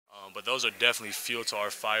But those are definitely fuel to our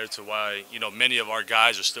fire to why, many of our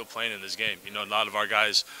guys are still playing in this game. A lot of our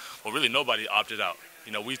guys, well, really nobody opted out.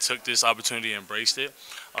 We took this opportunity and embraced it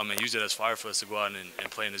and used it as fire for us to go out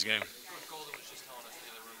and play in this game. Coach Golden was just telling us the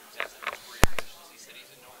other room he was asking his career ambitions. He said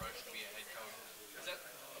he's in no rush to be a head coach. Is that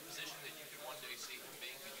a position that you could one day see him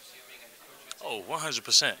being? Could you see him being a head coach? Oh,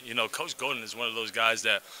 100%. Coach Golden is one of those guys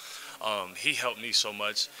that he helped me so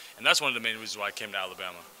much, and that's one of the main reasons why I came to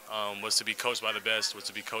Alabama. Was to be coached by the best, was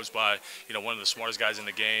to be coached by one of the smartest guys in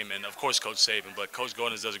the game, and of course Coach Saban. But Coach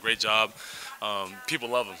Golden does a great job. People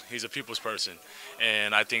love him. He's a people's person,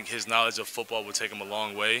 and I think his knowledge of football would take him a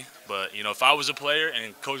long way. But if I was a player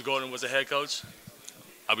and Coach Golden was a head coach,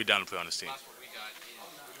 I'd be down to play on this team. Last one we got is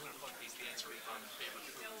we're doing a fun piece, the answer on favorite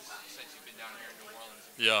foods since you've been down here in New Orleans.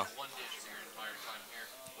 Yeah. One dish for your entire time here.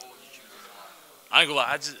 What would you choose and why? I ain't gonna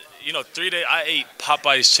lie. I just 3 days. I ate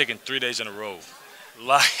Popeye's chicken 3 days in a row.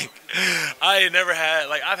 Like, I ain't never had,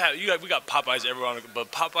 we got Popeyes everywhere,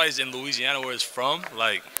 but Popeyes in Louisiana, where it's from,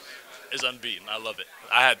 it's unbeaten. I love it.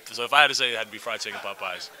 So if I had to say, it had to be fried chicken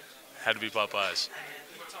Popeyes. Had to be Popeyes.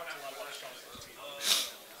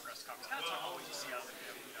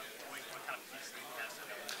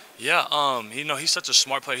 Yeah, he's such a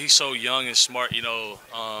smart player. He's so young and smart. He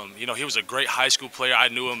was a great high school player. I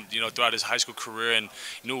knew him, throughout his high school career and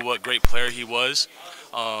knew what great player he was.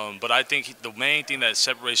 But I think the main thing that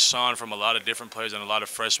separates Sean from a lot of different players and a lot of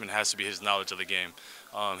freshmen has to be his knowledge of the game.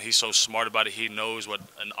 He's so smart about it. He knows what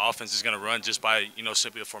an offense is going to run just by,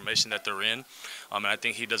 simply the formation that they're in. And I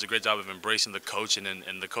think he does a great job of embracing the coaching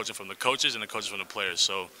and the coaching from the coaches and the coaching from the players.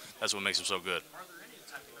 So that's what makes him so good.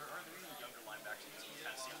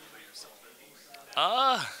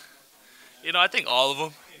 I think all of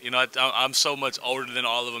them. I'm so much older than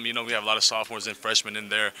all of them. We have a lot of sophomores and freshmen in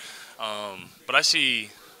there. But I see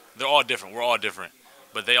they're all different. We're all different.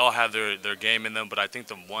 But they all have their game in them. But I think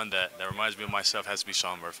the one that reminds me of myself has to be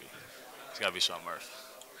Sean Murphy. It's got to be Sean Murphy.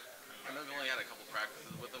 I know you only had a couple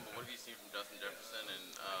practices with him, but what have you seen from Justin Jefferson?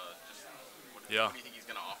 And what do you think he's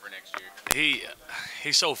going to offer next year?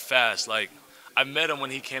 He's so fast. I met him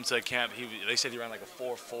when he came to the camp. They said he ran like a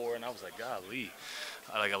 4.4, and I was like, golly.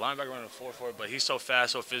 Like a linebacker running a 4.4, but he's so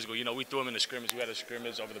fast, so physical. We threw him in the scrimmage. We had a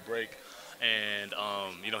scrimmage over the break, and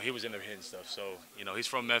he was in there hitting stuff. So he's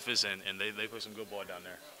from Memphis, and they put some good ball down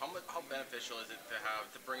there. How beneficial is it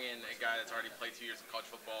to bring in a guy that's already played 2 years of college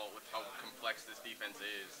football with how complex this defense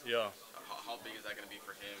is? Yeah. How big is that going to be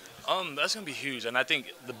for him? That's going to be huge, and I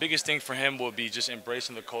think the biggest thing for him will be just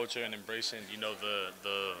embracing the culture and embracing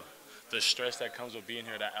the stress that comes with being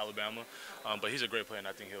here at Alabama. But he's a great player, and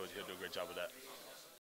I think he'll do a great job with that.